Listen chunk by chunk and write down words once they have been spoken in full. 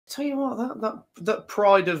Tell you what, that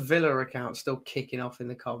Pride of Villa account's still kicking off in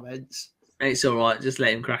the comments. It's all right. Just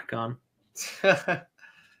let him crack on. What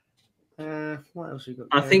else we got?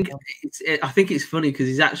 I think it's funny because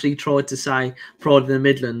he's actually tried to say Pride of the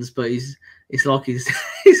Midlands, but it's like he's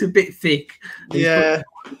a bit thick. Yeah,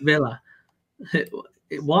 Villa.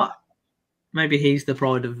 What? Maybe he's the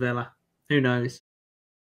Pride of Villa. Who knows?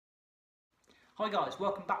 Hi guys,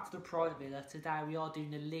 welcome back to the Pride of Villa. Today we are doing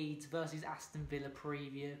the Leeds versus Aston Villa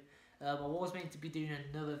preview. I was meant to be doing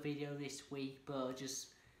another video this week, but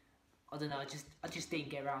I don't know, I just didn't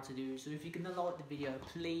get around to do it. So if you're gonna like the video,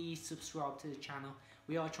 please subscribe to the channel.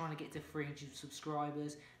 We are trying to get to 300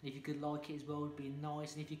 subscribers, and if you could like it as well, it'd be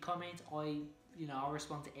nice. And if you comment, I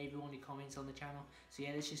respond to everyone who comments on the channel. So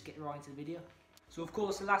yeah, let's just get right into the video. So of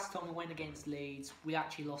course, the last time we went against Leeds, we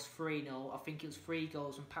actually lost 3-0. I think it was 3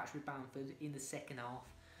 goals from Patrick Bamford in the second half.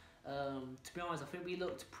 To be honest, I think we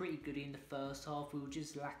looked pretty good in the first half. We were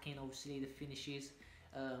just lacking, obviously, the finishes,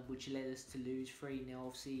 which led us to lose 3-0.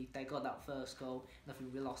 Obviously, they got that first goal, and I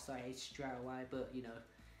think we lost our edge straight away. But, you know,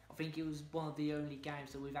 I think it was one of the only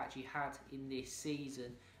games that we've actually had in this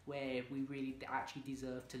season where we really actually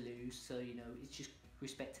deserve to lose. So, you know, it's just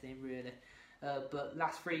respect to them, really. But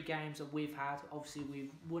last 3 games that we've had, obviously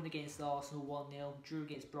we've won against Arsenal 1-0, drew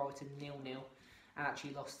against Brighton 0-0, and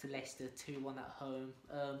actually lost to Leicester 2-1 at home.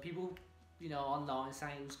 People, you know, online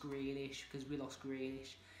saying it was Grealish because we lost Grealish.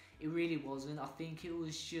 It really wasn't. I think it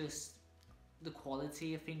was just the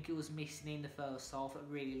quality. I think it was missing in the first half that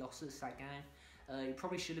really lost us that game. It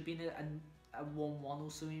probably should have been a 1-1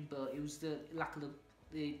 or something, but it was the lack of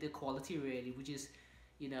the quality really. We just,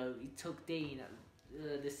 you know, it took Dean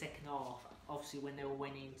the second half, obviously when they all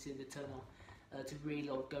went into the tunnel, to really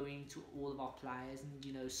go into all of our players, and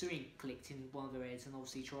you know, Surin clicked in one of their heads, and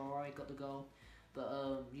obviously Traore got the goal.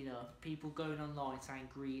 But you know, people going online saying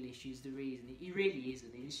Grealish is the reason. He really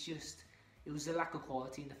isn't. It's just, it was a lack of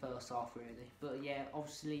quality in the first half really. But yeah,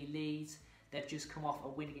 obviously Leeds, they've just come off a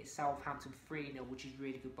win against Southampton 3-0, which is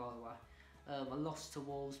really good by the way. A loss to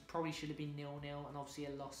Wolves probably should have been 0-0, and obviously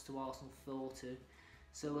a loss to Arsenal 4-2.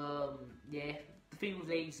 So yeah, the thing with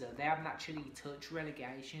Leeds though, they haven't actually touched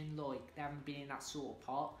relegation. Like, they haven't been in that sort of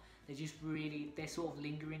pot. They're just really, they're sort of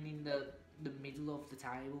lingering in the middle of the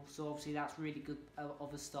table. So obviously that's really good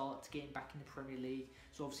of a start to getting back in the Premier League.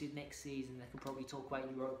 So obviously next season they can probably talk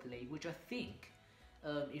about Europa League, which I think,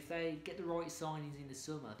 if they get the right signings in the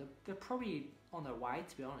summer, they're probably on their way,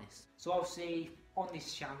 to be honest. So obviously on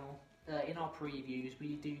this channel, in our previews,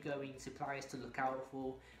 we do go into players to look out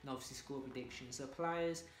for, and obviously score predictions. So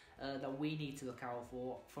players that we need to look out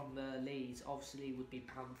for from the Leeds obviously would be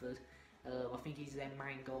Bamford. I think he's their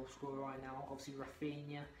main goal scorer right now. Obviously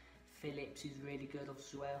Rafinha, Phillips is really good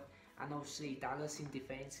as well, and obviously Dallas in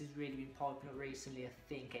defence has really been piping up recently, I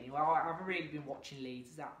think. Anyway, I haven't really been watching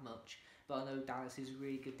Leeds that much, but I know Dallas is a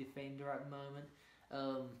really good defender at the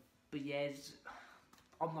moment. But yeah,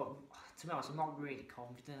 I'm not, to be honest, I'm not really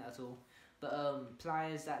confident at all. But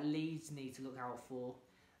players that Leeds need to look out for,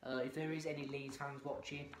 if there is any Leeds fans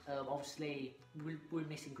watching, obviously we're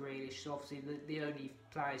missing Grealish, so obviously the only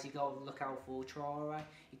players you got to look out for, Traore.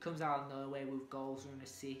 He comes out of nowhere with goals or an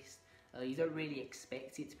assist. You don't really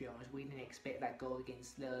expect it, to be honest. We didn't expect that goal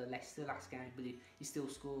against Leicester last game, but he still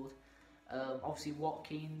scored. Obviously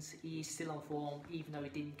Watkins, he's still on form, even though he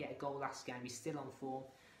didn't get a goal last game, he's still on form.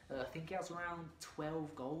 I think he has around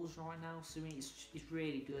 12 goals right now, so it's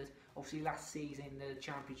really good. Obviously last season in the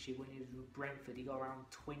Championship when he was with Brentford, he got around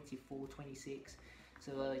 24, 26.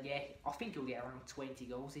 So yeah, I think he'll get around 20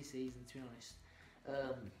 goals this season, to be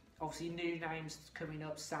honest. Obviously new names coming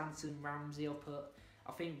up, Sanson, Ramsey I'll put.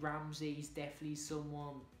 I think Ramsey is definitely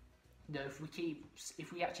someone, you know,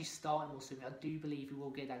 if we actually start him or something, I do believe he will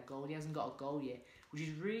get that goal. He hasn't got a goal yet, which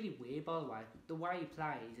is really weird by the way he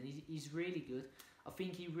plays, and he's really good. I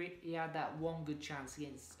think he had that one good chance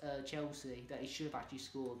against Chelsea that he should have actually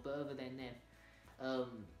scored, but other than them,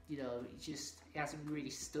 you know, it hasn't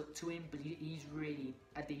really stuck to him, but he's really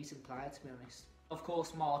a decent player, to be honest. Of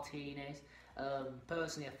course, Martinez.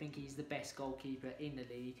 Personally, I think he's the best goalkeeper in the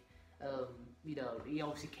league. You know, he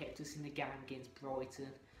obviously kept us in the game against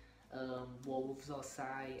Brighton, Wolves, I'll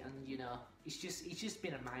say, and you know, it's just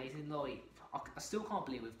been amazing. Like, I still can't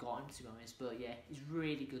believe we've got him, to be honest, but yeah, it's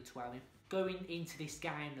really good to have him. Going into this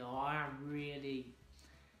game though, I am really,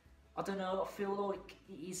 I don't know, I feel like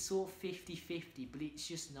it is sort of 50-50, but it's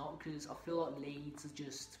just not, because I feel like Leeds are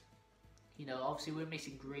just, you know, obviously we're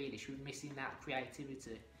missing Grealish, we're missing that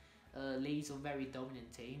creativity. Leeds are a very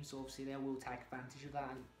dominant team, so obviously they will take advantage of that,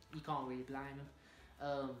 and you can't really blame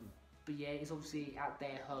them. But yeah, it's obviously at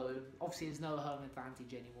their home. Obviously there's no home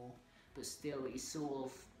advantage anymore, but still it's sort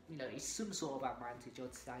of you know, it's some sort of advantage,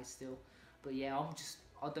 I'd say still. But yeah,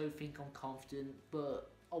 I don't think I'm confident,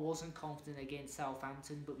 but I wasn't confident against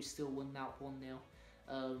Southampton, but we still won that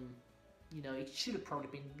 1-0. You know, it should have probably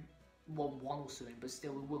been 1-1 or something, but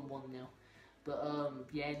still we won 1-0. But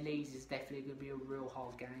yeah, Leeds is definitely going to be a real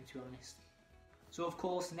hard game, to be honest. So of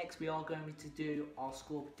course, next we are going to do our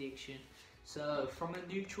score prediction. So from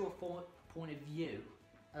a neutral point of view,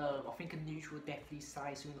 I think a neutral would definitely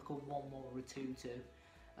say something like a 1-1 or a 2-2.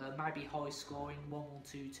 Maybe high scoring, 1-1,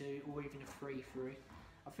 2-2, or even a 3-3.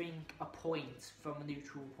 I think a point from a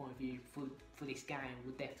neutral point of view for this game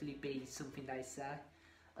would definitely be something they say.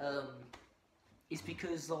 It's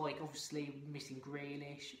because, like, obviously missing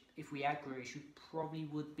Grealish. If we had Grealish, we probably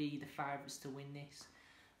would be the favourites to win this.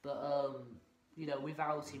 But you know,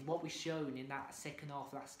 without him, what we've shown in that second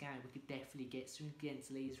half last game, we could definitely get something against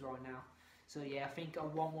Leeds right now. So yeah, I think a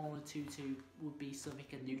 1-1 or 2-2 would be something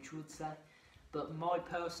a neutral would say. But my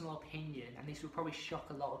personal opinion, and this would probably shock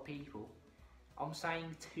a lot of people, I'm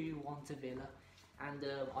saying 2-1 to Villa. And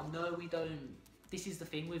I know we don't. This is the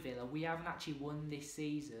thing with Villa, we haven't actually won this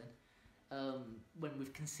season when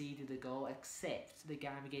we've conceded a goal, except the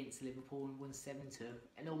game against Liverpool and won 7-2.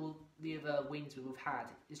 And all the other wins we've had,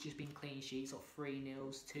 it's just been clean sheets, like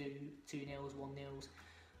 3-0s, 2-0s, 1-0s.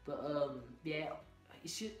 But yeah,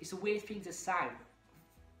 it's a weird thing to say,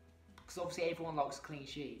 because obviously everyone likes clean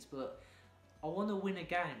sheets, but I want to win a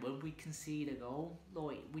game when we concede a goal.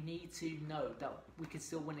 Like, we need to know that we can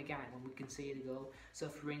still win a game when we concede a goal. So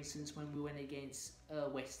for instance, when we went against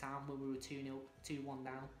West Ham, when we were 2-1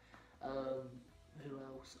 down, who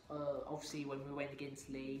else? Obviously when we went against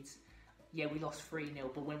Leeds, yeah, we lost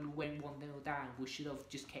 3-0, but when we went 1-0 down, we should have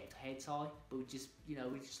just kept heads high, but we just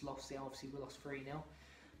lost it. Obviously we lost 3-0.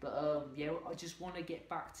 But yeah, I just want to get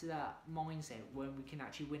back to that mindset when we can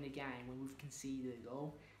actually win a game when we've conceded a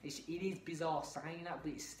goal. It is bizarre saying that,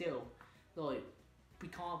 but it's still, like, we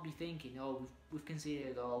can't be thinking, oh, we've conceded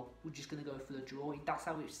a goal, we're just going to go for the draw. That's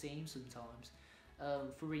how it seems sometimes.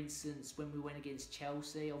 For instance, when we went against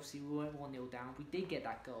Chelsea, obviously we went 1-0 down. We did get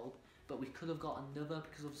that goal, but we could have got another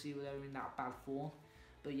because obviously we were in that bad form.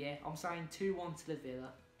 But yeah, I'm saying 2-1 to the Villa.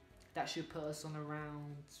 That should put us on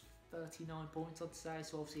around 39 points, I'd say,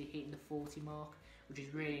 so obviously hitting the 40 mark, which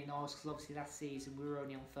is really nice, because obviously last season we were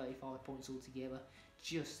only on 35 points altogether,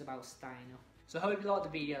 just about staying up. So I hope you liked the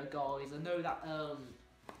video, guys. I know that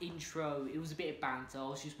intro, it was a bit of banter. I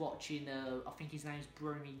was just watching, I think his name's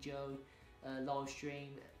Brony Joe, live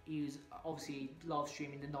stream. He was obviously live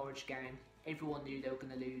streaming the Norwich game. Everyone knew they were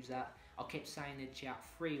going to lose that. I kept saying in the chat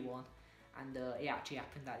 3-1, and it actually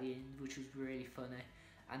happened at the end, which was really funny.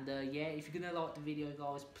 And yeah, if you're going to like the video,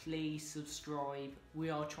 guys, please subscribe. We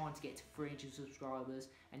are trying to get to 300 subscribers.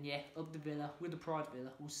 And yeah, up the Villa with the Pride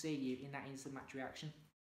Villa. We'll see you in that instant match reaction.